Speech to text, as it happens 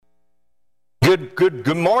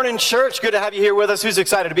Good morning, church. Good to have you here with us. Who's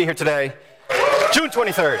excited to be here today? June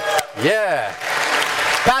 23rd. Yeah.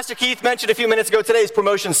 Pastor Keith mentioned a few minutes ago, today is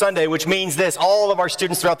Promotion Sunday, which means this: all of our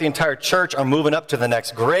students throughout the entire church are moving up to the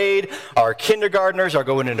next grade. Our kindergartners are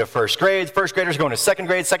going into first grade. First graders going to second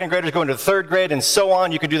grade. Second graders going to third grade, and so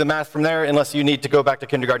on. You can do the math from there, unless you need to go back to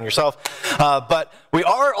kindergarten yourself. But we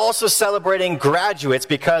are also celebrating graduates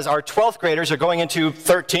because our 12th graders are going into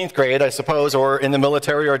 13th grade, I suppose, or in the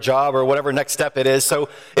military or a job or whatever next step it is. So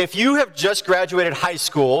if you have just graduated high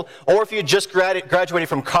school, or if you just graduated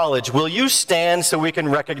from college, will you stand so we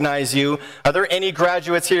can recognize you? Are there any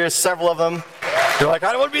graduates here? Several of them. You're like,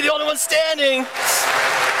 I don't want to be the only one standing.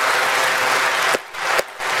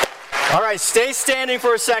 All right, stay standing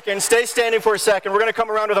for a second. Stay standing for a second. We're going to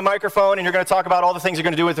come around with a microphone, and you're going to talk about all the things you're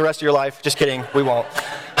going to do with the rest of your life. Just kidding. We won't.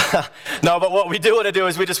 No, but what we do want to do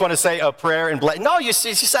is we just want to say a prayer and bless. No, you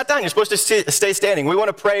sat down. You're supposed to stay standing. We want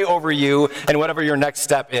to pray over you and whatever your next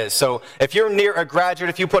step is. So if you're near a graduate,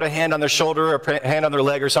 if you put a hand on their shoulder or a hand on their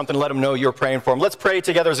leg or something, let them know you're praying for them. Let's pray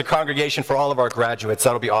together as a congregation for all of our graduates.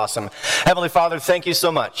 That'll be awesome. Heavenly Father, thank you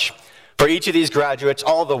so much for each of these graduates,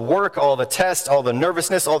 all the work, all the tests, all the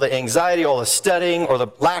nervousness, all the anxiety, all the studying or the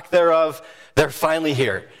lack thereof. They're finally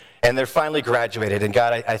here. And they're finally graduated. And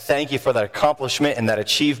God, I thank you for that accomplishment and that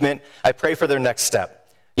achievement. I pray for their next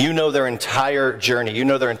step. You know their entire journey. You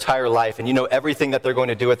know their entire life. And you know everything that they're going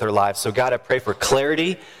to do with their lives. So God, I pray for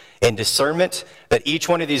clarity and discernment, that each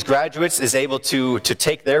one of these graduates is able to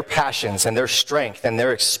take their passions and their strength and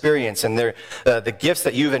their experience and their the gifts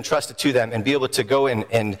that you've entrusted to them and be able to go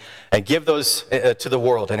and give those to the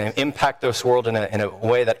world and impact this world in a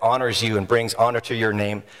way that honors you and brings honor to your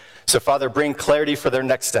name. So, Father, bring clarity for their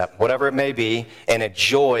next step, whatever it may be, and a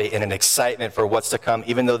joy and an excitement for what's to come,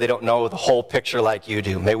 even though they don't know the whole picture like you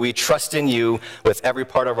do. May we trust in you with every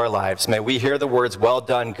part of our lives. May we hear the words, well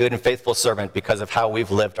done, good and faithful servant, because of how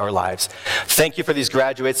we've lived our lives. Thank you for these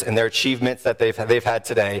graduates and their achievements that they've had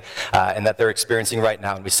today and that they're experiencing right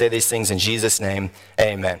now. And we say these things in Jesus' name,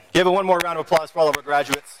 amen. Give one more round of applause for all of our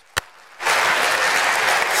graduates.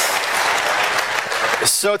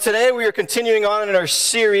 So today we are continuing on in our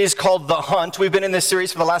series called The Hunt. We've been in this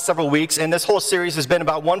series for the last several weeks, and this whole series has been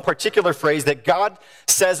about one particular phrase that God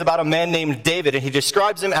says about a man named David, and he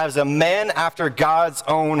describes him as a man after God's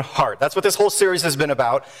own heart. That's what this whole series has been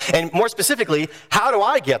about, and more specifically, how do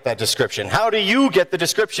I get that description? How do you get the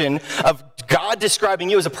description of God describing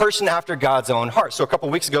you as a person after God's own heart? So a couple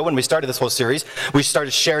weeks ago when we started this whole series, we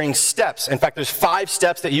started sharing steps. In fact, there's 5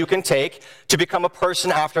 steps that you can take to become a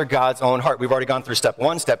person after God's own heart. We've already gone through step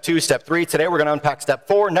 1, step 2, step 3. Today we're going to unpack step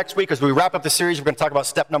 4. Next week, as we wrap up the series, we're going to talk about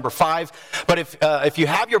step number 5. But if you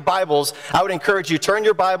have your Bibles, I would encourage you, turn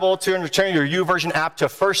your Bible, turn your YouVersion app to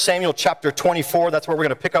 1 Samuel chapter 24. That's where we're going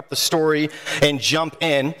to pick up the story and jump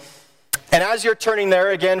in. And as you're turning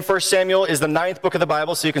there, again, 1 Samuel is the 9th book of the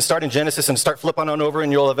Bible, so you can start in Genesis and start flipping on over, and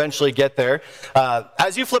you'll eventually get there.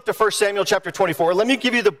 As you flip to 1 Samuel chapter 24, let me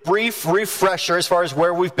give you the brief refresher as far as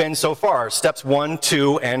where we've been so far, steps 1,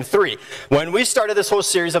 2, and 3. When we started this whole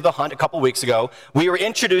series of The Hunt a couple weeks ago, we were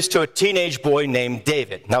introduced to a teenage boy named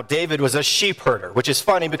David. Now, David was a sheep herder, which is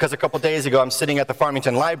funny because a couple days ago, I'm sitting at the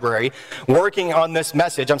Farmington Library working on this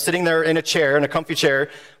message. I'm sitting there in a comfy chair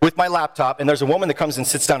with my laptop, and there's a woman that comes and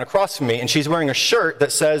sits down across from me, and she's wearing a shirt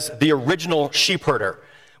that says the original sheep herder,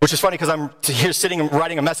 which is funny because I'm here sitting and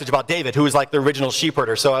writing a message about David, who is like the original sheep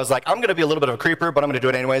herder. So I was like, I'm going to be a little bit of a creeper, but I'm going to do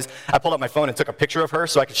it anyways. I pulled out my phone and took a picture of her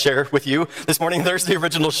so I could share with you this morning. There's the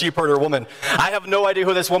original sheep herder woman. I have no idea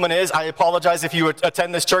who this woman is. I apologize if you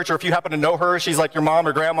attend this church or if you happen to know her. She's like your mom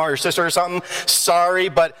or grandma or sister or something. Sorry,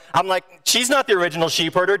 but I'm like, she's not the original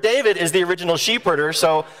sheep herder. David is the original sheep herder.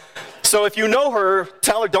 So if you know her,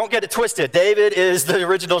 tell her, don't get it twisted. David is the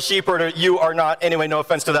original sheep herder. You are not. Anyway, no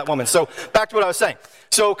offense to that woman. So back to what I was saying.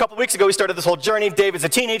 So a couple weeks ago, we started this whole journey. David's a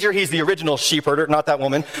teenager. He's the original sheep herder, not that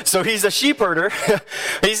woman. So he's a sheep herder.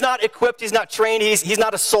 He's not equipped. He's not trained. He's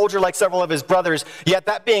not a soldier like several of his brothers. Yet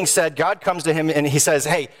that being said, God comes to him and he says,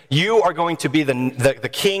 hey, you are going to be the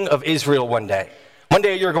king of Israel one day. One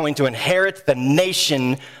day you're going to inherit the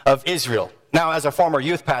nation of Israel. Now, as a former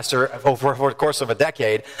youth pastor over the course of a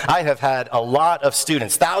decade, I have had a lot of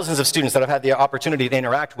students, thousands of students that I've had the opportunity to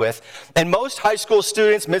interact with. And most high school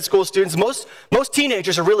students, mid-school students, most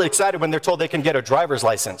teenagers are really excited when they're told they can get a driver's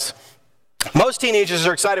license. Most teenagers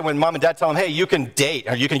are excited when mom and dad tell them, hey, you can date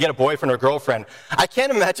or you can get a boyfriend or girlfriend. I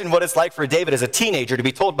can't imagine what it's like for David as a teenager to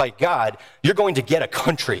be told by God, you're going to get a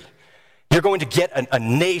country. You're going to get a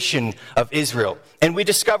nation of Israel. And we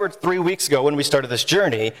discovered 3 weeks ago when we started this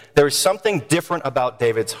journey, there was something different about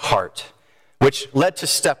David's heart, which led to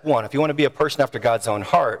step 1. If you want to be a person after God's own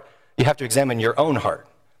heart, you have to examine your own heart.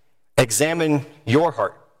 examine your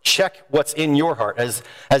heart. Check what's in your heart. As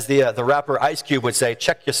the rapper Ice Cube would say,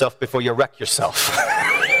 check yourself before you wreck yourself.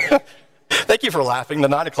 Thank you for laughing. The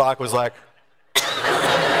 9 o'clock was like,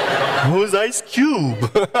 who's Ice Cube?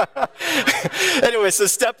 Anyway, so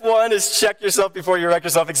step 1 is check yourself before you wreck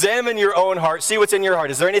yourself. Examine your own heart. See what's in your heart.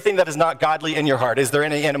 Is there anything that is not godly in your heart? Is there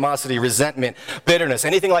any animosity, resentment, bitterness,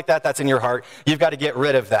 anything like that that's in your heart? You've got to get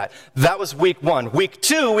rid of that. That was week 1. Week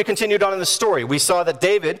 2, we continued on in the story. We saw that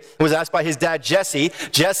David was asked by his dad, Jesse.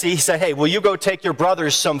 Jesse said, hey, will you go take your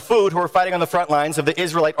brothers some food who are fighting on the front lines of the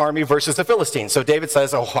Israelite army versus the Philistines? So David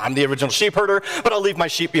says, oh, I'm the original sheep herder, but I'll leave my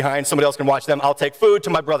sheep behind. Somebody else can watch them. I'll take food to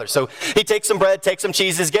my brothers. So he takes some bread, takes some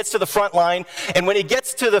cheeses, gets to the front line, and when he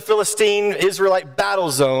gets to the Philistine-Israelite battle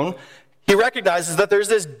zone, he recognizes that there's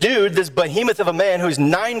this dude, this behemoth of a man who's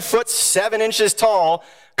 9 foot 7 inches tall,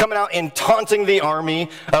 coming out and taunting the army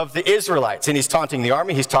of the Israelites. And he's taunting the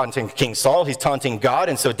army, he's taunting King Saul, he's taunting God.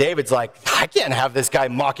 And so David's like, I can't have this guy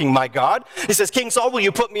mocking my God. He says, King Saul, will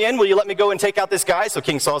you put me in? Will you let me go and take out this guy? So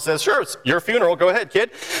King Saul says, sure, it's your funeral, go ahead,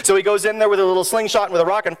 kid. So he goes in there with a little slingshot and with a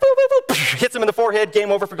rock and hits him in the forehead, game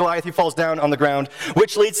over for Goliath. He falls down on the ground,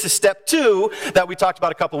 which leads to step 2 that we talked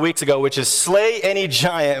about a couple weeks ago, which is slay any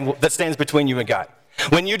giant that stands between you and God.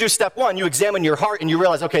 When you do step 1, you examine your heart and you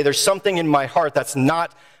realize, okay, there's something in my heart that's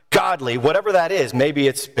not godly, whatever that is. Maybe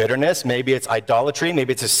it's bitterness, maybe it's idolatry,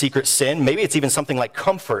 maybe it's a secret sin, maybe it's even something like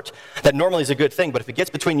comfort that normally is a good thing, but if it gets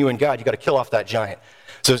between you and God, you got to kill off that giant.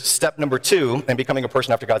 So step number 2, in becoming a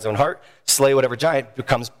person after God's own heart, slay whatever giant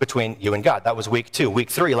becomes between you and God. That was week 2. Week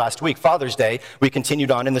 3, last week, Father's Day, we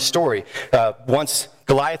continued on in the story. Once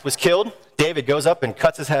Goliath was killed, David goes up and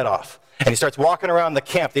cuts his head off. And he starts walking around the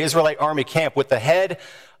camp, the Israelite army camp, with the head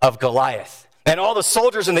of Goliath. And all the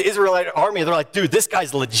soldiers in the Israelite army, they're like, dude, this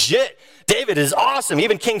guy's legit. David is awesome.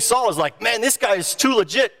 Even King Saul is like, man, this guy is too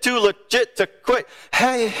legit to quit.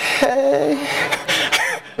 Hey.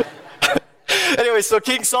 Anyway, so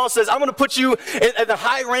King Saul says, I'm going to put you at the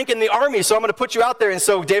high rank in the army, so I'm going to put you out there. And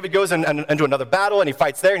so David goes into another battle, and he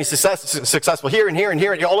fights there, and he's successful here and here and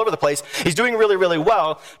here and all over the place. He's doing really, really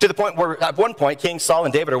well, to the point where at one point, King Saul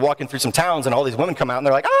and David are walking through some towns, and all these women come out, and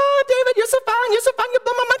they're like, oh, David, you're so fine, you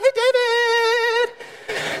blew my mind, hey,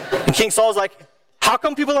 David. And King Saul's like, how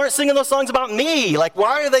come people aren't singing those songs about me? Like,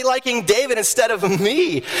 why are they liking David instead of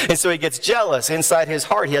me? And so he gets jealous. Inside his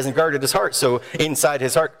heart, he hasn't guarded his heart. So inside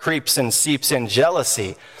his heart creeps and seeps in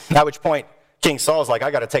jealousy. At which point, King Saul's like,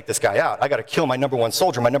 I got to take this guy out. I got to kill my number 1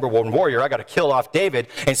 soldier, my number 1 warrior. I got to kill off David.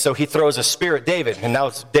 And so he throws a spear at David. And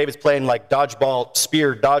now David's playing like dodgeball,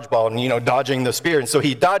 spear, dodgeball, and, dodging the spear. And so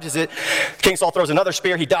he dodges it. King Saul throws another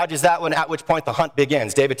spear. He dodges that one, at which point the hunt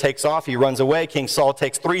begins. David takes off. He runs away. King Saul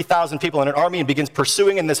takes 3,000 people in an army and begins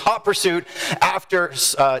pursuing in this hot pursuit after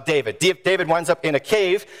David. David winds up in a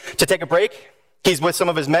cave to take a break. He's with some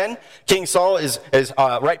of his men. King Saul is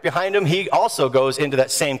right behind him. He also goes into that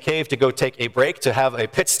same cave to go take a break, to have a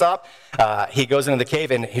pit stop. He goes into the cave,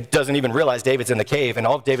 and he doesn't even realize David's in the cave. And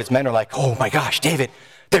all of David's men are like, oh my gosh, David,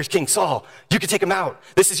 there's King Saul. You can take him out.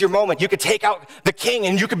 This is your moment. You could take out the king,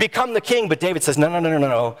 and you could become the king. But David says,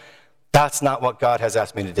 no. That's not what God has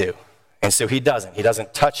asked me to do. And so he doesn't. He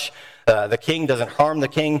doesn't touch the king, doesn't harm the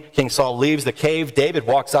king. King Saul leaves the cave. David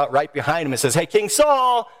walks out right behind him and says, hey, King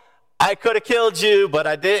Saul, I could have killed you, but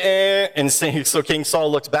I didn't. And so King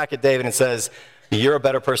Saul looks back at David and says, you're a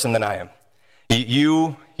better person than I am.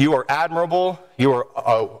 You are admirable. You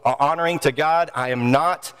are honoring to God. I am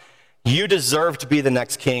not. You deserve to be the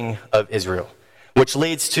next king of Israel. Which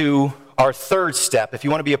leads to our 3rd step. If you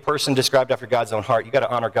want to be a person described after God's own heart, you got to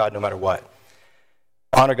honor God no matter what.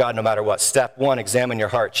 Honor God no matter what. Step 1, examine your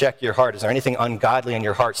heart. Check your heart. Is there anything ungodly in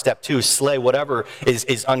your heart? Step 2, slay whatever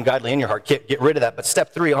is ungodly in your heart. Get rid of that. But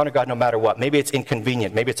step 3, honor God no matter what. Maybe it's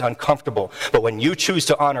inconvenient. Maybe it's uncomfortable. But when you choose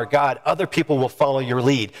to honor God, other people will follow your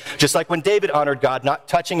lead. Just like when David honored God, not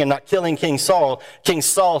touching and not killing King Saul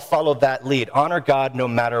followed that lead. Honor God no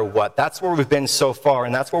matter what. That's where we've been so far,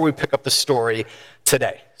 and that's where we pick up the story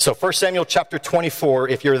today. So 1 Samuel chapter 24,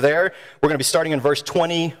 if you're there, we're going to be starting in verse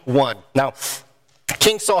 21. Now,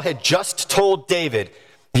 King Saul had just told David,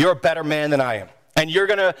 you're a better man than I am. And you're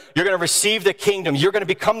gonna receive the kingdom. You're going to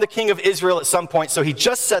become the king of Israel at some point. So he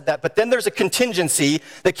just said that. But then there's a contingency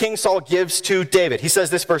that King Saul gives to David. He says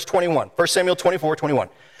this, verse 21. 1 Samuel 24:21.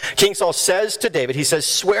 King Saul says to David, he says,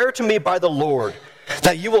 swear to me by the Lord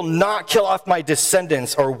that you will not kill off my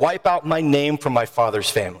descendants or wipe out my name from my father's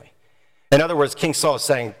family. In other words, King Saul is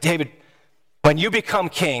saying, David, when you become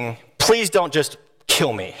king, please don't just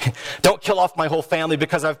kill me. Don't kill off my whole family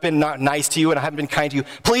because I've been not nice to you and I haven't been kind to you.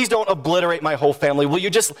 Please don't obliterate my whole family. Will you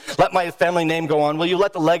just let my family name go on? Will you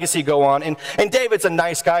let the legacy go on? And David's a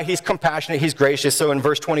nice guy. He's compassionate. He's gracious. So in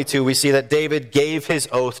verse 22, we see that David gave his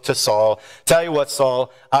oath to Saul. Tell you what,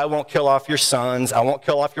 Saul, I won't kill off your sons. I won't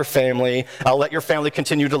kill off your family. I'll let your family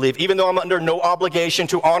continue to live. Even though I'm under no obligation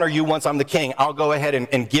to honor you once I'm the king, I'll go ahead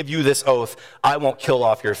and give you this oath. I won't kill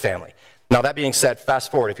off your family. Now, that being said, fast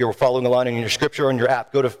forward. If you're following along in your scripture or in your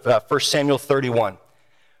app, go to 1 Samuel 31.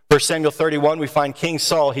 1 Samuel 31, we find King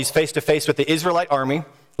Saul. He's face to face with the Israelite army,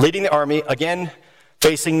 leading the army, again,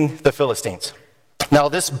 facing the Philistines. Now,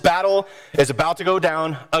 this battle is about to go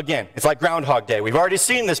down again. It's like Groundhog Day. We've already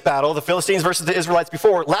seen this battle, the Philistines versus the Israelites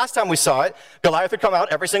before. Last time we saw it, Goliath would come out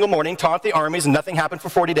every single morning, taunt the armies, and nothing happened for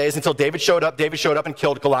 40 days until David showed up. David showed up and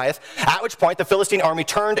killed Goliath, at which point the Philistine army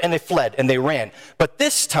turned and they fled and they ran. But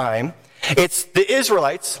this time, it's the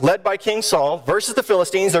Israelites, led by King Saul, versus the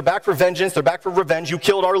Philistines. They're back for vengeance. They're back for revenge. You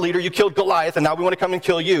killed our leader. You killed Goliath, and now we want to come and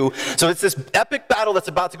kill you. So it's this epic battle that's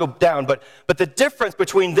about to go down. But the difference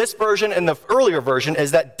between this version and the earlier version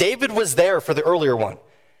is that David was there for the earlier one.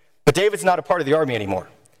 But David's not a part of the army anymore.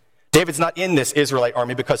 David's not in this Israelite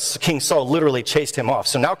army because King Saul literally chased him off.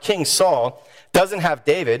 So now King Saul doesn't have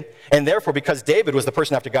David, and therefore, because David was the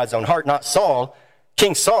person after God's own heart, not Saul,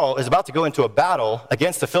 King Saul is about to go into a battle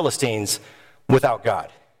against the Philistines without God,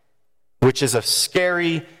 which is a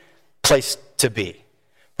scary place to be.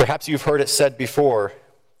 Perhaps you've heard it said before,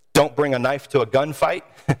 don't bring a knife to a gunfight.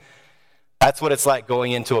 That's what it's like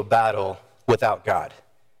going into a battle without God.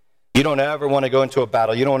 You don't ever want to go into a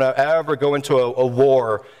battle. You don't ever go into a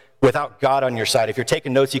war without God on your side. If you're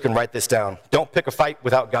taking notes, you can write this down. Don't pick a fight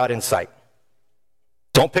without God in sight.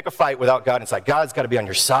 Don't pick a fight without God in sight. God's got to be on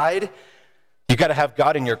your side. You got to have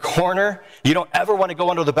God in your corner. You don't ever want to go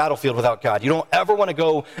onto the battlefield without God. You don't ever want to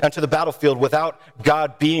go onto the battlefield without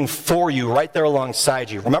God being for you right there alongside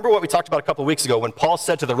you. Remember what we talked about a couple of weeks ago when Paul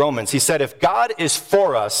said to the Romans, he said, if God is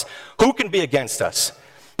for us, who can be against us?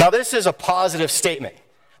 Now this is a positive statement.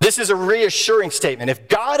 This is a reassuring statement. If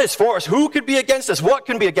God is for us, who could be against us? What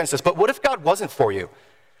can be against us? But what if God wasn't for you?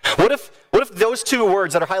 What if those two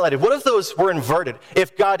words that are highlighted, what if those were inverted?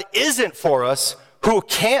 If God isn't for us, who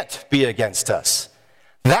can't be against us?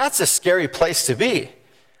 That's a scary place to be.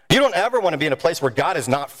 You don't ever want to be in a place where God is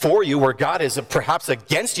not for you, where God is perhaps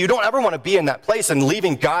against you. You don't ever want to be in that place and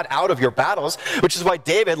leaving God out of your battles, which is why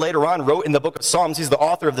David later on wrote in the book of Psalms. He's the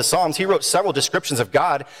author of the Psalms. He wrote several descriptions of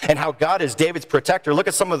God and how God is David's protector. Look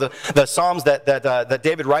at some of the Psalms that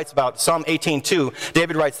David writes about. Psalm 18:2,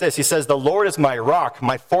 David writes this. He says, the Lord is my rock,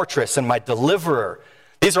 my fortress, and my deliverer.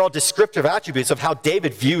 These are all descriptive attributes of how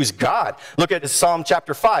David views God. Look at Psalm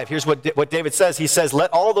chapter 5. Here's what David says. He says,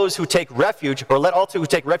 let all those who take refuge, or let all who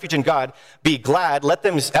take refuge in God be glad. Let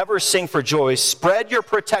them ever sing for joy. Spread your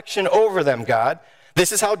protection over them, God.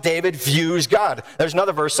 This is how David views God. There's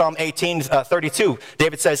another verse, Psalm 18:32.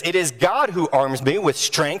 David says, it is God who arms me with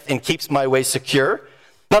strength and keeps my way secure.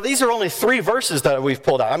 Now, these are only 3 verses that we've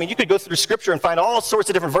pulled out. I mean, you could go through Scripture and find all sorts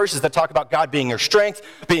of different verses that talk about God being your strength,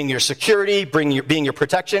 being your security, being your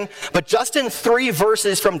protection. But just in 3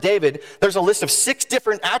 verses from David, there's a list of 6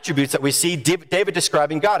 different attributes that we see David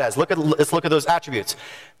describing God as. Let's look at those attributes.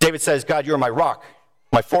 David says, God, you're my rock,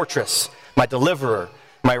 my fortress, my deliverer,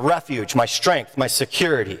 my refuge, my strength, my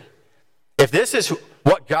security. If this is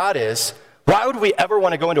what God is, why would we ever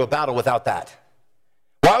want to go into a battle without that?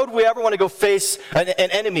 Why would we ever want to go face an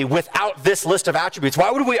enemy without this list of attributes?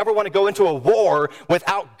 Why would we ever want to go into a war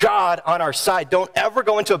without God on our side? Don't ever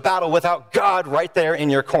go into a battle without God right there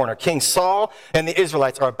in your corner. King Saul and the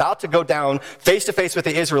Israelites are about to go down face to face with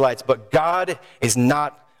the Israelites, but God is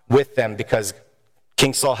not with them because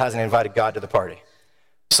King Saul hasn't invited God to the party.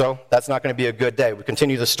 So that's not going to be a good day. We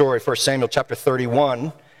continue the story, 1 Samuel chapter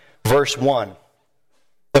 31, verse 1.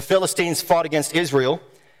 The Philistines fought against Israel,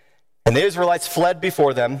 and the Israelites fled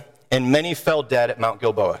before them, and many fell dead at Mount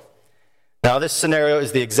Gilboa. Now, this scenario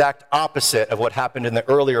is the exact opposite of what happened in the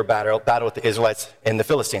earlier battle with the Israelites and the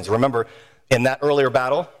Philistines. Remember, in that earlier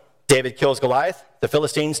battle, David kills Goliath, the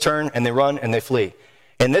Philistines turn, and they run, and they flee.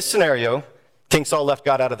 In this scenario, King Saul left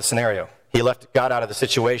God out of the scenario. He left God out of the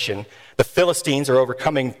situation. The Philistines are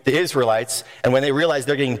overcoming the Israelites, and when they realize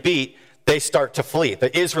they're getting beat, they start to flee.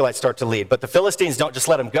 The Israelites start to lead. But the Philistines don't just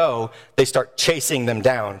let them go. They start chasing them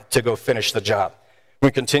down to go finish the job.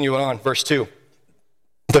 We continue on, verse 2.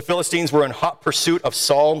 The Philistines were in hot pursuit of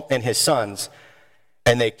Saul and his sons,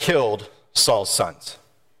 and they killed Saul's sons.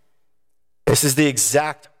 This is the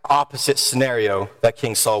exact opposite scenario that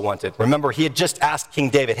King Saul wanted. Remember, he had just asked King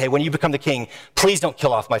David, hey, when you become the king, please don't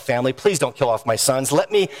kill off my family. Please don't kill off my sons.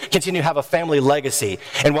 Let me continue to have a family legacy.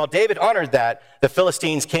 And while David honored that, the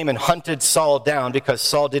Philistines came and hunted Saul down because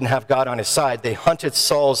Saul didn't have God on his side. They hunted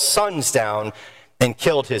Saul's sons down and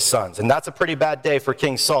killed his sons. And that's a pretty bad day for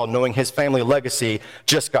King Saul, knowing his family legacy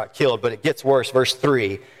just got killed. But it gets worse. Verse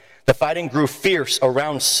 3, the fighting grew fierce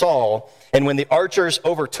around Saul, and when the archers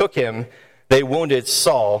overtook him, they wounded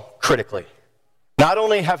Saul critically. Not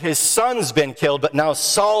only have his sons been killed, but now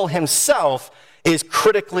Saul himself is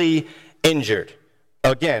critically injured.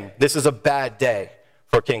 Again, this is a bad day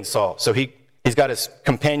for King Saul. So he's got his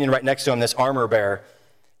companion right next to him, this armor bearer,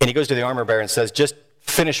 and he goes to the armor bearer and says, just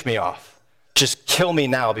finish me off. Just kill me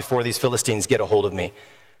now before these Philistines get a hold of me.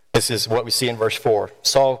 This is what we see in verse 4.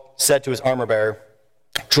 Saul said to his armor bearer,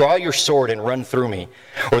 draw your sword and run through me,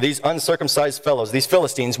 or these uncircumcised fellows, these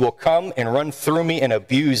Philistines, will come and run through me and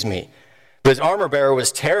abuse me. But his armor bearer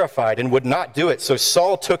was terrified and would not do it. So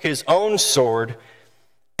Saul took his own sword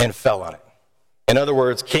and fell on it. In other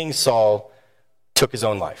words, King Saul took his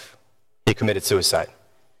own life. He committed suicide.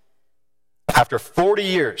 After 40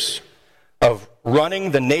 years of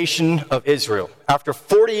running the nation of Israel, after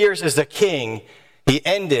 40 years as the king, he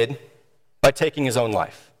ended by taking his own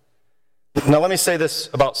life. Now, let me say this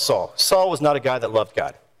about Saul. Saul was not a guy that loved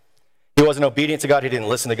God. He wasn't obedient to God. He didn't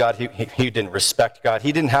listen to God. He didn't respect God.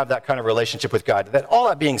 He didn't have that kind of relationship with God. All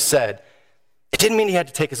that being said, it didn't mean he had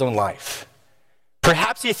to take his own life.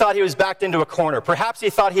 Perhaps he thought he was backed into a corner. Perhaps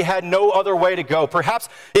he thought he had no other way to go. Perhaps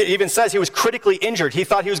it even says he was critically injured. He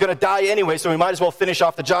thought he was going to die anyway, so he might as well finish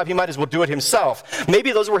off the job. He might as well do it himself.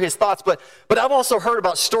 Maybe those were his thoughts, but I've also heard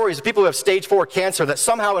about stories of people who have stage 4 cancer that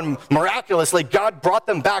somehow and miraculously God brought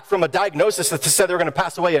them back from a diagnosis that said they were going to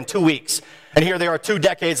pass away in 2 weeks. And here they are 2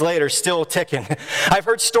 decades later, still ticking. I've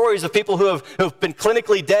heard stories of people who have been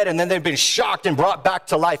clinically dead and then they've been shocked and brought back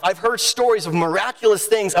to life. I've heard stories of miraculous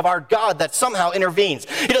things of our God that somehow intervenes.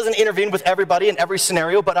 He doesn't intervene with everybody in every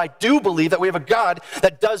scenario, but I do believe that we have a God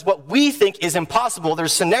that does what we think is impossible.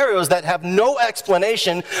 There's scenarios that have no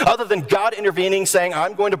explanation other than God intervening, saying,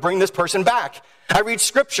 I'm going to bring this person back. I read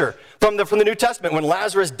scripture from the New Testament. When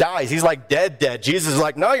Lazarus dies, he's like dead. Jesus is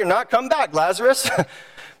like, no, you're not. Come back, Lazarus.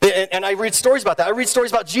 And I read stories about that. I read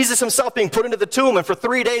stories about Jesus himself being put into the tomb, and for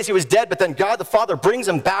 3 days he was dead, but then God the Father brings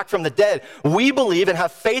him back from the dead. We believe and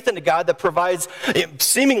have faith in a God that provides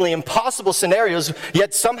seemingly impossible scenarios,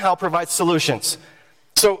 yet somehow provides solutions.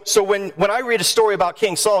 So when I read a story about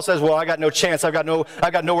King Saul says, well, I got no chance, I got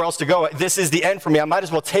nowhere else to go, this is the end for me, I might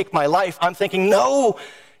as well take my life, I'm thinking, no,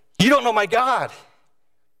 you don't know my God.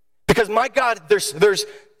 Because my God, there's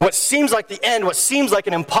what seems like the end, what seems like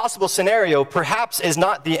an impossible scenario, perhaps is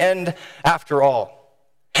not the end after all.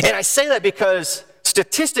 And I say that because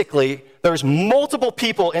statistically, there's multiple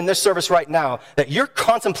people in this service right now that you're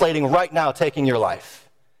contemplating right now taking your life.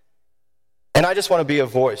 And I just want to be a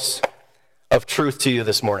voice of truth to you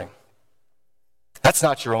this morning. That's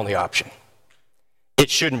not your only option. It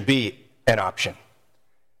shouldn't be an option.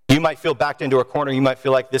 You might feel backed into a corner. You might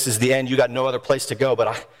feel like this is the end. You got no other place to go, but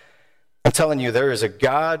I'm telling you, there is a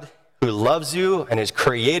God who loves you and has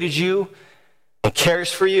created you and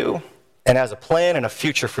cares for you and has a plan and a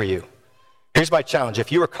future for you. Here's my challenge.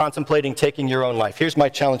 If you are contemplating taking your own life, here's my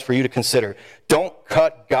challenge for you to consider. Don't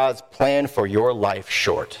cut God's plan for your life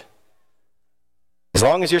short. As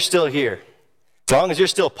long as you're still here, as long as you're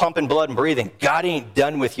still pumping blood and breathing, God ain't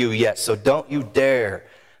done with you yet. So don't you dare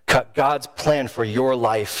cut God's plan for your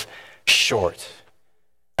life short.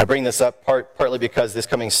 I bring this up partly because this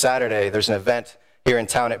coming Saturday, there's an event here in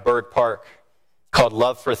town at Berg Park called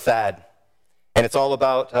Love for Thad. And it's all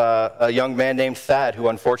about a young man named Thad who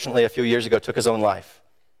unfortunately a few years ago took his own life.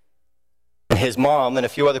 And his mom and a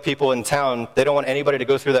few other people in town, they don't want anybody to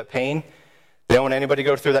go through that pain. They don't want anybody to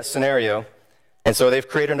go through that scenario. And so they've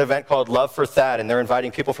created an event called Love for Thad, and they're inviting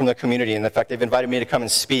people from the community. And in fact, they've invited me to come and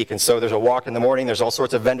speak. And so there's a walk in the morning. There's all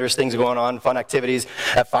sorts of vendors, things going on, fun activities.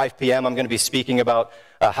 At 5 p.m., I'm going to be speaking about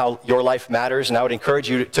how your life matters, and I would encourage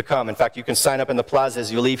you to come. In fact, you can sign up in the plaza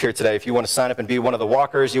as you leave here today. If you want to sign up and be one of the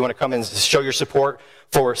walkers, you want to come and show your support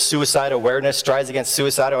for suicide awareness, strides against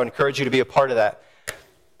suicide, I would encourage you to be a part of that.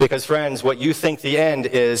 Because, friends, what you think the end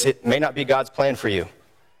is, it may not be God's plan for you.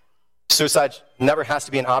 Suicide never has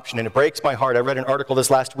to be an option, and it breaks my heart. I read an article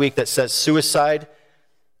this last week that says suicide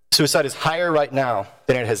is higher right now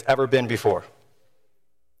than it has ever been before,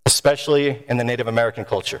 especially in the Native American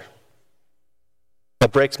culture.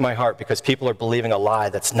 That breaks my heart because people are believing a lie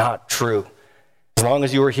that's not true. As long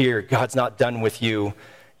as you are here, God's not done with you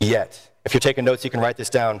yet. If you're taking notes, you can write this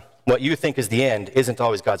down. What you think is the end isn't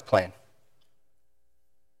always God's plan.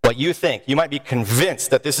 What what you think. You might be convinced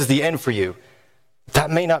that this is the end for you. That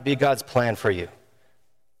may not be God's plan for you.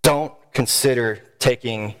 Don't consider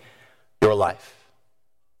taking your life.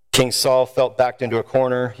 King Saul felt backed into a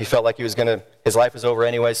corner. He felt like his life was over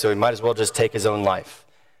anyway, so he might as well just take his own life.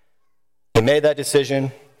 He made that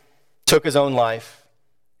decision, took his own life,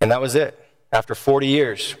 and that was it. After 40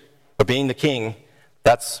 years of being the king,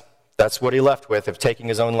 that's what he left with, of taking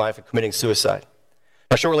his own life and committing suicide.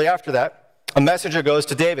 Now, shortly after that, a messenger goes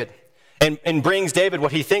to David and brings David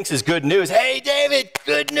what he thinks is good news. Hey, David,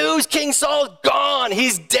 good news. King Saul's gone.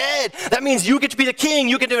 He's dead. That means you get to be the king.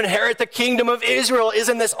 You get to inherit the kingdom of Israel.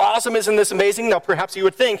 Isn't this awesome? Isn't this amazing? Now, perhaps you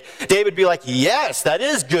would think David would be like, yes, that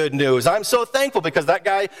is good news. I'm so thankful because that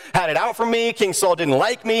guy had it out for me. King Saul didn't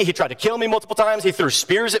like me. He tried to kill me multiple times. He threw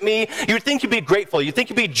spears at me. You would think you'd be grateful. You'd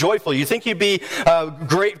think you'd be joyful. You'd think you'd be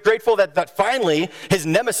grateful that finally his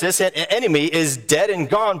nemesis and enemy is dead and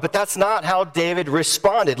gone. But that's not how David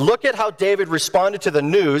responded. Look at how David responded to the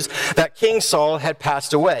news that King Saul had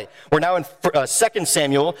passed away. We're now in 2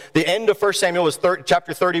 Samuel. The end of 1 Samuel is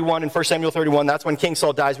chapter 31 and 1 Samuel 31. That's when King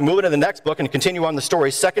Saul dies. We move into the next book and continue on the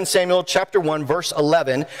story. 2 Samuel chapter 1 verse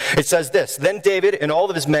 11. It says this, Then David and all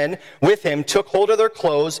of his men with him took hold of their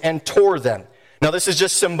clothes and tore them. Now, this is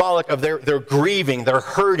just symbolic of their grieving, their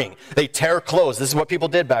hurting. They tear clothes. This is what people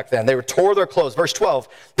did back then. They tore their clothes. Verse 12,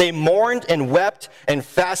 they mourned and wept and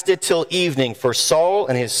fasted till evening for Saul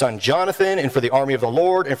and his son Jonathan and for the army of the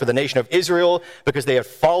Lord and for the nation of Israel because they had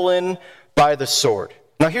fallen by the sword.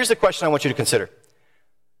 Now, here's the question I want you to consider.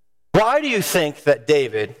 Why do you think that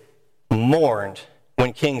David mourned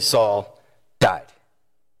when King Saul died?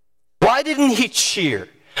 Why didn't he cheer?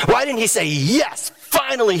 Why didn't he say, yes,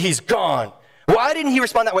 finally he's gone? Why didn't he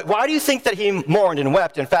respond that way? Why do you think that he mourned and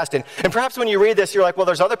wept and fasted? And perhaps when you read this, you're like, well,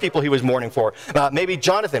 there's other people he was mourning for. Maybe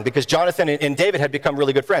Jonathan, because Jonathan and David had become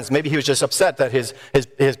really good friends. Maybe he was just upset that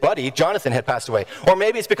his buddy, Jonathan, had passed away. Or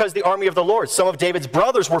maybe it's because the army of the Lord. Some of David's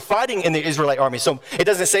brothers were fighting in the Israelite army. So it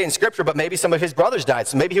doesn't say in Scripture, but maybe some of his brothers died.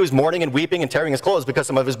 So maybe he was mourning and weeping and tearing his clothes because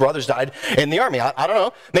some of his brothers died in the army. I don't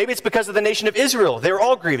know. Maybe it's because of the nation of Israel. They were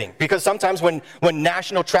all grieving. Because sometimes when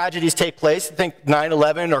national tragedies take place, think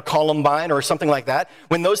 9/11 or Columbine or something like that,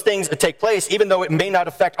 when those things take place, even though it may not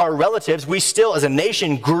affect our relatives, we still as a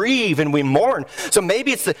nation grieve and we mourn. So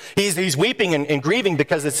maybe he's weeping and grieving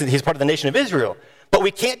because he's part of the nation of Israel. But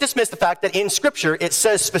we can't dismiss the fact that in Scripture it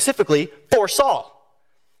says specifically for Saul.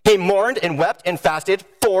 He mourned and wept and fasted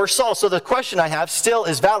for Saul. So the question I have still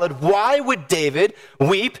is valid. Why would David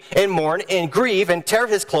weep and mourn and grieve and tear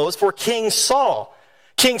his clothes for King Saul?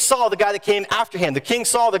 King Saul, the guy that came after him. The King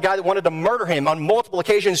Saul, the guy that wanted to murder him on multiple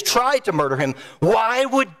occasions, tried to murder him. Why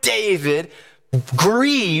would David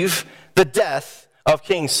grieve the death of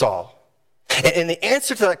King Saul? And the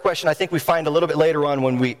answer to that question, I think we find a little bit later on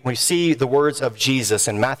when we see the words of Jesus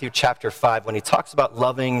in Matthew chapter 5, when he talks about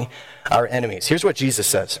loving our enemies. Here's what Jesus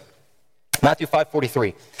says. Matthew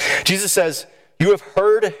 5:43. Jesus says, you have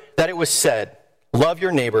heard that it was said, love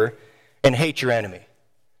your neighbor and hate your enemy.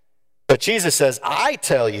 But Jesus says, I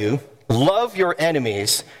tell you, love your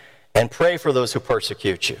enemies and pray for those who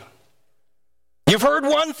persecute you. You've heard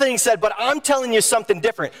one thing said, but I'm telling you something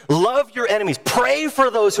different. Love your enemies. Pray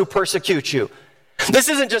for those who persecute you. This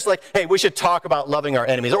isn't just like, hey, we should talk about loving our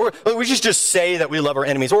enemies, or we should just say that we love our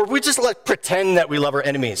enemies, or we just pretend that we love our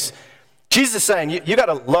enemies. Jesus is saying, you got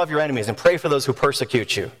to love your enemies and pray for those who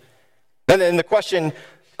persecute you. And then the question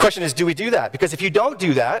is, do we do that? Because if you don't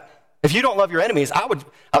do that, if you don't love your enemies, I would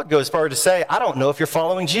go as far as to say, I don't know if you're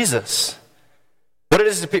following Jesus. What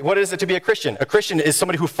is it to be a Christian? A Christian is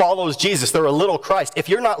somebody who follows Jesus. They're a little Christ. If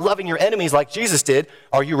you're not loving your enemies like Jesus did,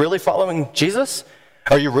 are you really following Jesus?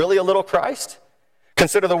 Are you really a little Christ?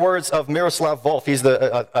 Consider the words of Miroslav Volf. He's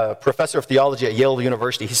a professor of theology at Yale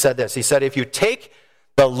University. He said this. He said, if you take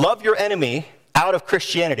the love your enemy out of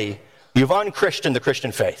Christianity, you've unchristianed the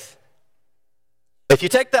Christian faith. If you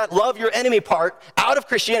take that love your enemy part out of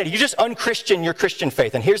Christianity, you just unchristian your Christian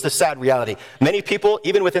faith. And here's the sad reality. Many people,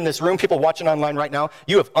 even within this room, people watching online right now,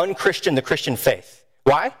 you have unchristianed the Christian faith.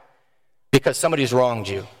 Why? Because somebody's wronged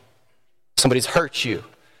you. Somebody's hurt you.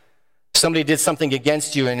 Somebody did something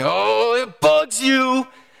against you and, it bugs you.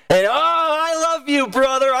 And, I love you,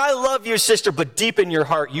 brother. I love you, sister. But deep in your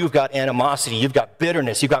heart, you've got animosity. You've got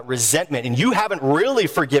bitterness. You've got resentment. And you haven't really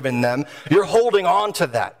forgiven them. You're holding on to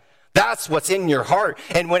that. That's what's in your heart.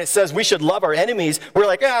 And when it says we should love our enemies, we're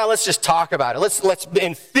like, let's just talk about it. Let's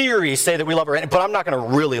in theory say that we love our enemies, but I'm not going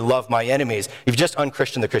to really love my enemies. You've just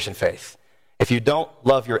unchristianed the Christian faith. If you don't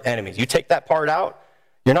love your enemies, you take that part out,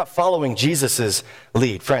 you're not following Jesus'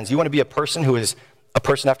 lead. Friends, you want to be a person who is a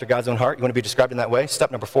person after God's own heart? You want to be described in that way? Step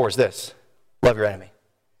number 4 is this. Love your enemy.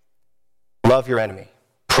 Love your enemy.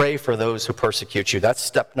 Pray for those who persecute you. That's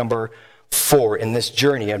step number 4 in this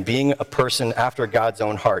journey and being a person after God's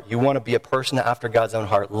own heart. You want to be a person after God's own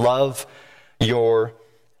heart. Love your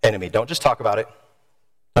enemy. Don't just talk about it.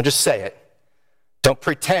 Don't just say it. Don't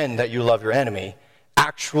pretend that you love your enemy.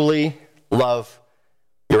 Actually love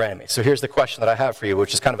your enemy. So here's the question that I have for you,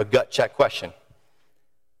 which is kind of a gut check question.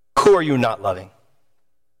 Who are you not loving?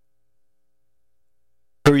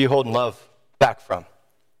 Who are you holding love back from?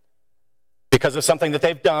 Because of something that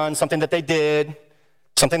they've done, something that they did,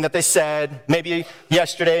 something that they said, maybe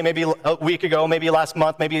yesterday, maybe a week ago, maybe last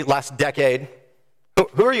month, maybe last decade.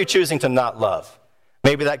 Who are you choosing to not love?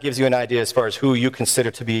 Maybe that gives you an idea as far as who you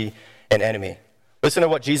consider to be an enemy. Listen to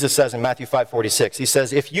what Jesus says in Matthew 5:46. He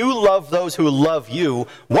says, if you love those who love you,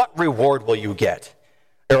 what reward will you get?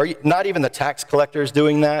 Are not even the tax collectors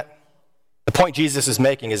doing that? The point Jesus is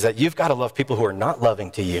making is that you've got to love people who are not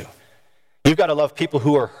loving to you. You've got to love people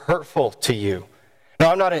who are hurtful to you. No,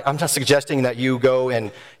 I'm not suggesting that you go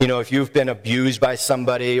and, if you've been abused by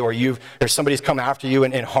somebody or somebody's come after you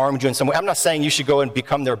and harmed you in some way, I'm not saying you should go and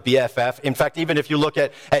become their BFF. In fact, even if you look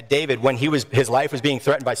at David, when his life was being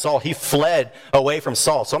threatened by Saul, he fled away from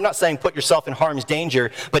Saul. So I'm not saying put yourself in harm's danger,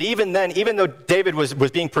 but even then, even though David was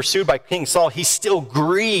being pursued by King Saul, he still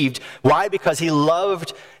grieved. Why? Because he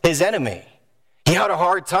loved his enemy. He had a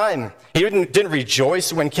hard time. He didn't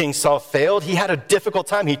rejoice when King Saul failed. He had a difficult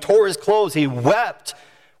time. He tore his clothes. He wept.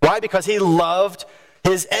 Why? Because he loved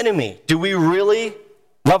his enemy. Do we really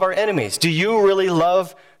love our enemies? Do you really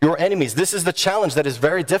love your enemies? This is the challenge that is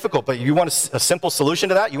very difficult, but you want a simple solution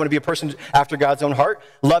to that? You want to be a person after God's own heart?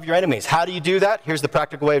 Love your enemies. How do you do that? Here's the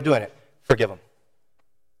practical way of doing it. Forgive them.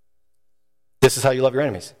 This is how you love your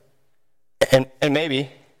enemies. And maybe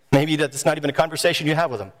that's not even a conversation you have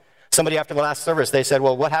with them. Somebody after the last service, they said,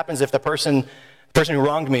 well, what happens if the person who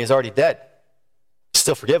wronged me is already dead?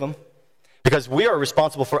 Still forgive them. Because we are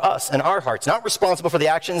responsible for us and our hearts, not responsible for the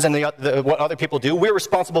actions and what other people do. We're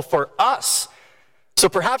responsible for us. So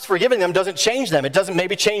perhaps forgiving them doesn't change them. It doesn't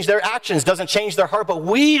maybe change their actions, doesn't change their heart, but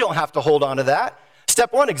we don't have to hold on to that.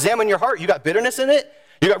 Step 1, examine your heart. You got bitterness in it?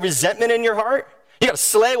 You got resentment in your heart? You got to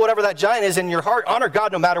slay whatever that giant is in your heart. Honor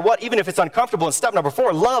God no matter what, even if it's uncomfortable. And step number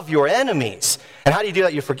 4, love your enemies. And how do you do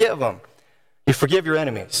that? You forgive them. You forgive your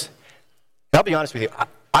enemies. And I'll be honest with you.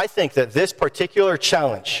 I think that this particular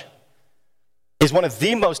challenge is one of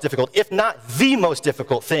the most difficult, if not the most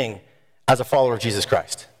difficult thing as a follower of Jesus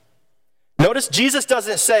Christ. Notice Jesus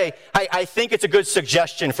doesn't say, I think it's a good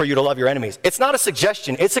suggestion for you to love your enemies. It's not a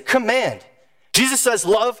suggestion. It's a command. Jesus says,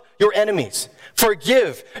 love your enemies.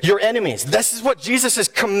 Forgive your enemies. This is what Jesus is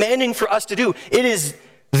commanding for us to do. It is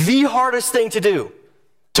the hardest thing to do,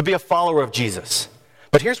 to be a follower of Jesus.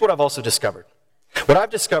 But here's what I've also discovered. What I've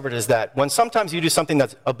discovered is that when sometimes you do something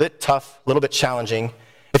that's a bit tough, a little bit challenging,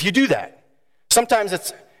 if you do that, sometimes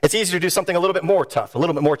it's easier to do something a little bit more tough, a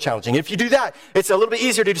little bit more challenging. If you do that, it's a little bit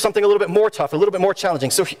easier to do something a little bit more tough, a little bit more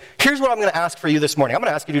challenging. So here's what I'm going to ask for you this morning. I'm going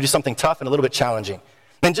to ask you to do something tough and a little bit challenging.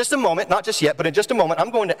 In just a moment, not just yet, but in just a moment,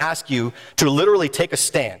 I'm going to ask you to literally take a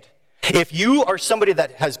stand. If you are somebody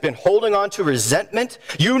that has been holding on to resentment,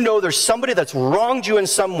 you know there's somebody that's wronged you in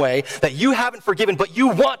some way that you haven't forgiven, but you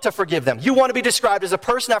want to forgive them. You want to be described as a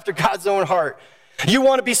person after God's own heart. You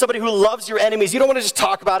want to be somebody who loves your enemies. You don't want to just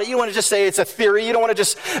talk about it. You want to just say it's a theory. You don't want to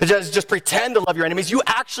just pretend to love your enemies. You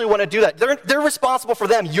actually want to do that. They're responsible for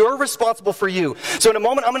them. You're responsible for you. So in a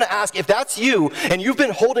moment, I'm going to ask if that's you and you've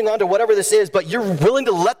been holding on to whatever this is, but you're willing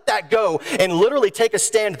to let that go and literally take a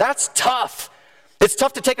stand. That's tough. It's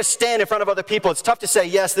tough to take a stand in front of other people. It's tough to say,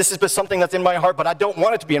 yes, this is something that's in my heart, but I don't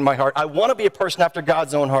want it to be in my heart. I want to be a person after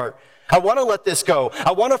God's own heart. I want to let this go.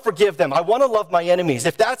 I want to forgive them. I want to love my enemies.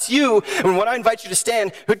 If that's you, and when I invite you to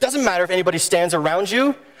stand, it doesn't matter if anybody stands around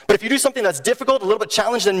you, but if you do something that's difficult, a little bit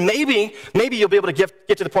challenged, then maybe you'll be able to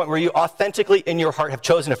get to the point where you authentically in your heart have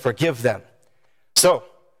chosen to forgive them. So,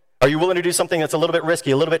 are you willing to do something that's a little bit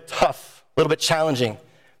risky, a little bit tough, a little bit challenging,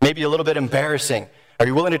 maybe a little bit embarrassing? Are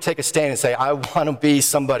you willing to take a stand and say, I want to be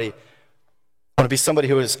somebody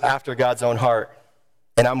who is after God's own heart,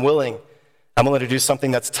 and I'm willing to do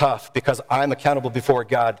something that's tough because I'm accountable before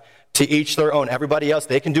God. To each their own. Everybody else,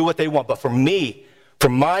 they can do what they want. But for me, for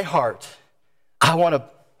my heart, I want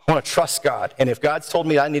to trust God. And if God's told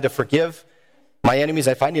me I need to forgive my enemies,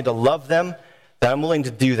 if I need to love them, then I'm willing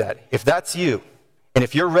to do that. If that's you, and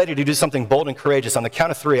if you're ready to do something bold and courageous, on the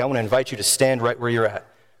count of 3, I want to invite you to stand right where you're at.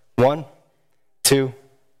 1, 2,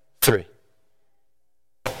 3.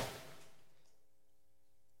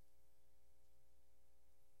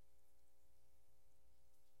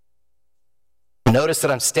 Notice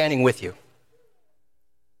that I'm standing with you.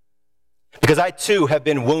 Because I too have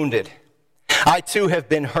been wounded. I too have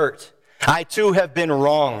been hurt. I too have been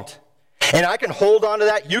wronged. And I can hold on to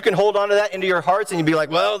that. You can hold on to that into your hearts and you'd be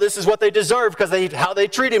like, well, this is what they deserve because how they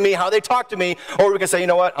treated me, how they talked to me. Or we can say, you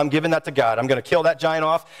know what? I'm giving that to God. I'm going to kill that giant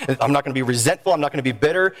off. I'm not going to be resentful. I'm not going to be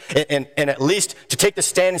bitter. And at least to take the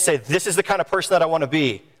stand and say, this is the kind of person that I want to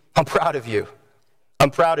be. I'm proud of you.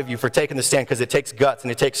 I'm proud of you for taking the stand because it takes guts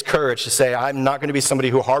and it takes courage to say, I'm not going to be somebody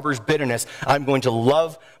who harbors bitterness. I'm going to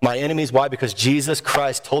love my enemies. Why? Because Jesus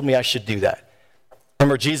Christ told me I should do that.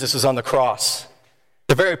 Remember, Jesus was on the cross.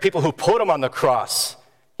 The very people who put him on the cross,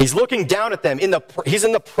 he's looking down at them. He's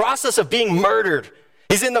in the process of being murdered.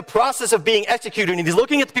 He's in the process of being executed. And he's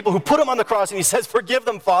looking at the people who put him on the cross and he says, forgive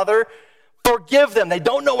them, Father. Forgive them. They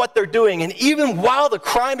don't know what they're doing. And even while the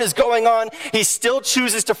crime is going on, he still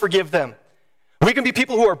chooses to forgive them. We can be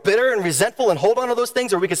people who are bitter and resentful and hold on to those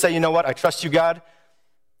things, or we can say, you know what, I trust you, God.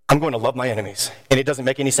 I'm going to love my enemies. And it doesn't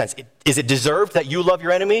make any sense. Is it deserved that you love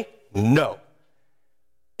your enemy? No.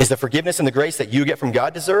 Is the forgiveness and the grace that you get from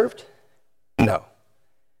God deserved? No.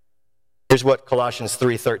 Here's what Colossians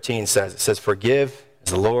 3:13 says. It says, forgive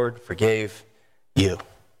as the Lord forgave you.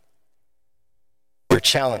 We're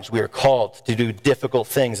challenged. We are called to do difficult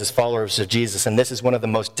things as followers of Jesus. And this is one of the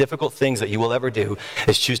most difficult things that you will ever do,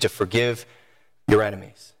 is choose to forgive your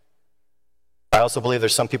enemies. I also believe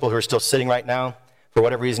there's some people who are still sitting right now. For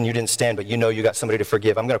whatever reason, you didn't stand, but you know you got somebody to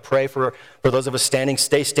forgive. I'm going to pray for those of us standing.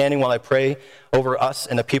 Stay standing while I pray over us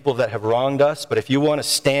and the people that have wronged us. But if you want to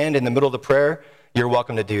stand in the middle of the prayer, you're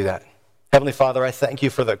welcome to do that. Heavenly Father, I thank you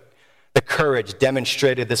for the courage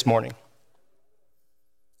demonstrated this morning.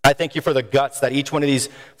 I thank you for the guts that each one of these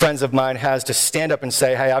friends of mine has to stand up and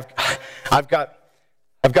say, hey, I've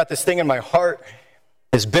got this thing in my heart,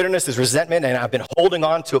 this bitterness, this resentment, and I've been holding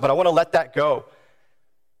on to it, but I want to let that go.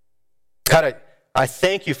 God, I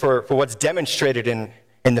thank you for what's demonstrated in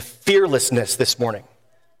the fearlessness this morning.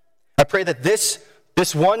 I pray that this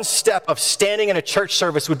one step of standing in a church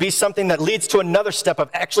service would be something that leads to another step of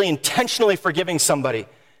actually intentionally forgiving somebody.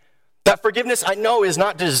 That forgiveness, I know, is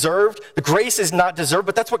not deserved. The grace is not deserved,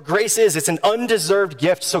 but that's what grace is. It's an undeserved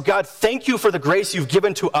gift. So God, thank you for the grace you've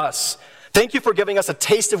given to us. Thank you for giving us a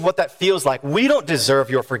taste of what that feels like. We don't deserve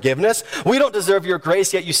your forgiveness. We don't deserve your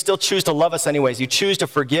grace, yet you still choose to love us anyways. You choose to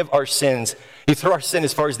forgive our sins. You throw our sin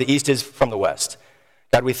as far as the east is from the west.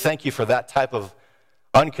 God, we thank you for that type of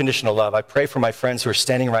unconditional love. I pray for my friends who are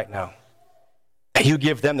standing right now. And you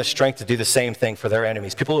give them the strength to do the same thing for their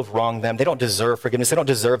enemies. People who have wronged them, they don't deserve forgiveness. They don't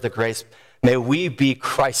deserve the grace. May we be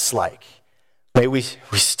Christ-like. May we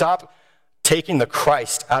stop taking the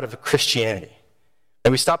Christ out of Christianity.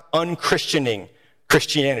 May we stop unchristianing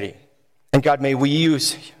Christianity. And God, may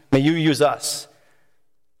you use us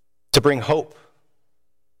to bring hope,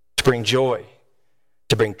 to bring joy,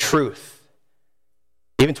 to bring truth,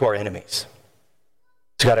 even to our enemies.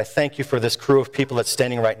 So God, I thank you for this crew of people that's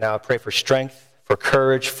standing right now. I pray for strength, for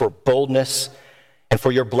courage, for boldness, and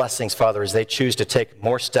for your blessings, Father, as they choose to take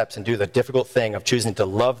more steps and do the difficult thing of choosing to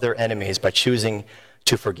love their enemies by choosing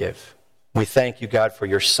to forgive. We thank you, God, for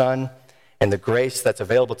your Son and the grace that's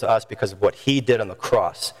available to us because of what he did on the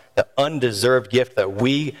cross, the undeserved gift that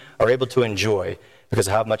we are able to enjoy because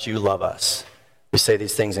of how much you love us. We say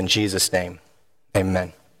these things in Jesus' name.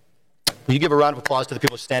 Amen. Will you give a round of applause to the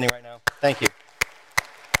people standing right now? Thank you.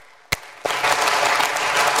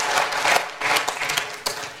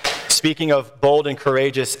 Speaking of bold and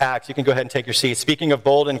courageous acts, you can go ahead and take your seat. Speaking of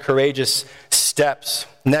bold and courageous steps,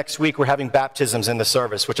 next week we're having baptisms in the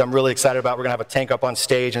service, which I'm really excited about. We're going to have a tank up on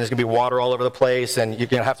stage, and there's going to be water all over the place, and you're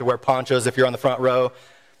going to have to wear ponchos if you're on the front row.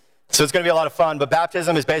 So it's going to be a lot of fun, but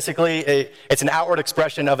baptism is basically, it's an outward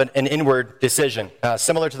expression of an inward decision.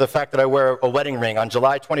 Similar to the fact that I wear a wedding ring. On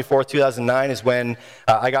July 24th, 2009 is when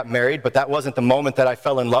I got married, but that wasn't the moment that I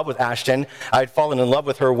fell in love with Ashton. I had fallen in love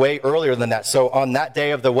with her way earlier than that. So on that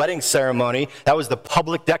day of the wedding ceremony, that was the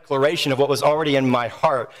public declaration of what was already in my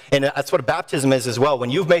heart. And that's what baptism is as well.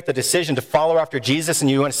 When you've made the decision to follow after Jesus and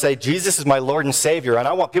you want to say, Jesus is my Lord and Savior, and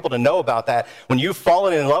I want people to know about that. When you've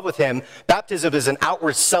fallen in love with him, baptism is an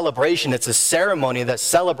outward celebration. It's a ceremony that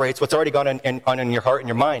celebrates what's already gone on in your heart and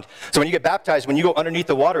your mind. So when you get baptized, when you go underneath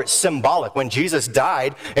the water, it's symbolic. When Jesus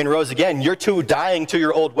died and rose again, you're too dying to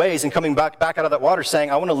your old ways and coming back out of that water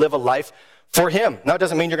saying, I want to live a life for him. Now, it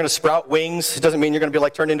doesn't mean you're going to sprout wings. It doesn't mean you're going to be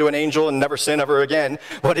like turned into an angel and never sin ever again.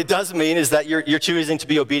 What it does mean is that you're choosing to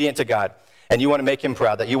be obedient to God. and you want to make him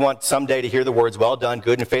proud, that you want someday to hear the words, well done,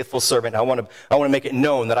 good and faithful servant. I want to make it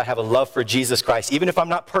known that I have a love for Jesus Christ. Even if I'm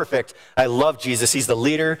not perfect, I love Jesus. He's the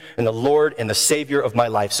leader and the Lord and the Savior of my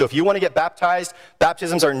life. So if you want to get baptized,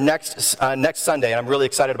 baptisms are next Sunday, and I'm really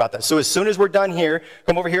excited about that. So as soon as we're done here,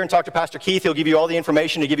 come over here and talk to Pastor Keith. He'll give you all the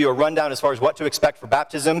information to give you a rundown as far as what to expect for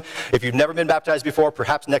baptism. If you've never been baptized before,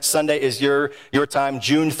 perhaps next Sunday is your time,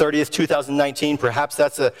 June 30th, 2019. Perhaps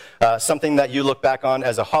that's something that you look back on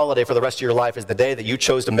as a holiday for the rest of your life, is the day that you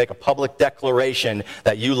chose to make a public declaration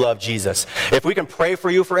that you love Jesus. If we can pray for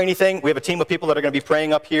you for anything, we have a team of people that are going to be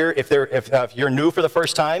praying up here. If you're new for the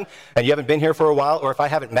first time and you haven't been here for a while, or if I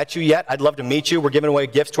haven't met you yet, I'd love to meet you. We're giving away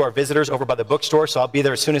gifts to our visitors over by the bookstore, so I'll be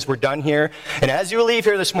there as soon as we're done here. And as you leave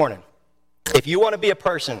here this morning, if you want to be a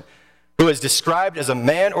person who is described as a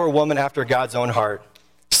man or a woman after God's own heart,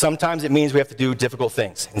 sometimes it means we have to do difficult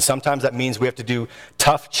things, and sometimes that means we have to do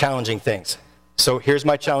tough, challenging things. So here's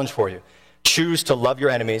my challenge for you. Choose to love your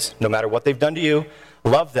enemies, no matter what they've done to you.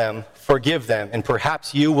 Love them, forgive them, and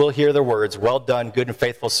perhaps you will hear the words, well done, good and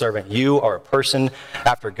faithful servant. You are a person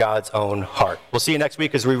after God's own heart. We'll see you next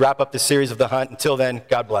week as we wrap up this series of The Hunt. Until then,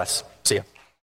 God bless. See you.